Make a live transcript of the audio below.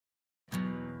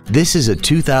This is a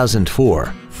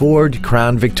 2004 Ford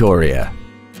Crown Victoria.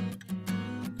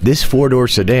 This four-door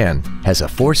sedan has a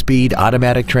 4-speed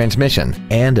automatic transmission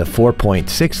and a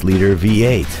 4.6-liter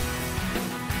V8.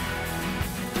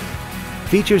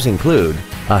 Features include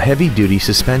a heavy-duty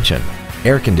suspension,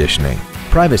 air conditioning,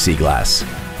 privacy glass,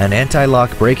 an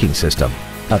anti-lock braking system,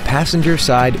 a passenger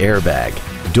side airbag,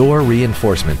 door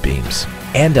reinforcement beams,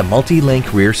 and a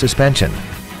multi-link rear suspension.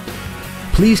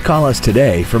 Please call us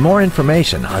today for more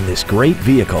information on this great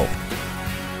vehicle.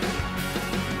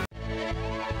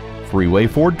 Freeway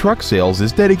Ford Truck Sales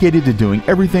is dedicated to doing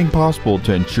everything possible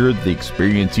to ensure that the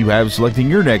experience you have selecting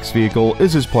your next vehicle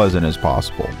is as pleasant as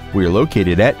possible. We are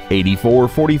located at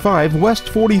 8445 West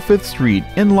 45th Street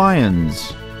in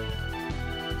Lyons.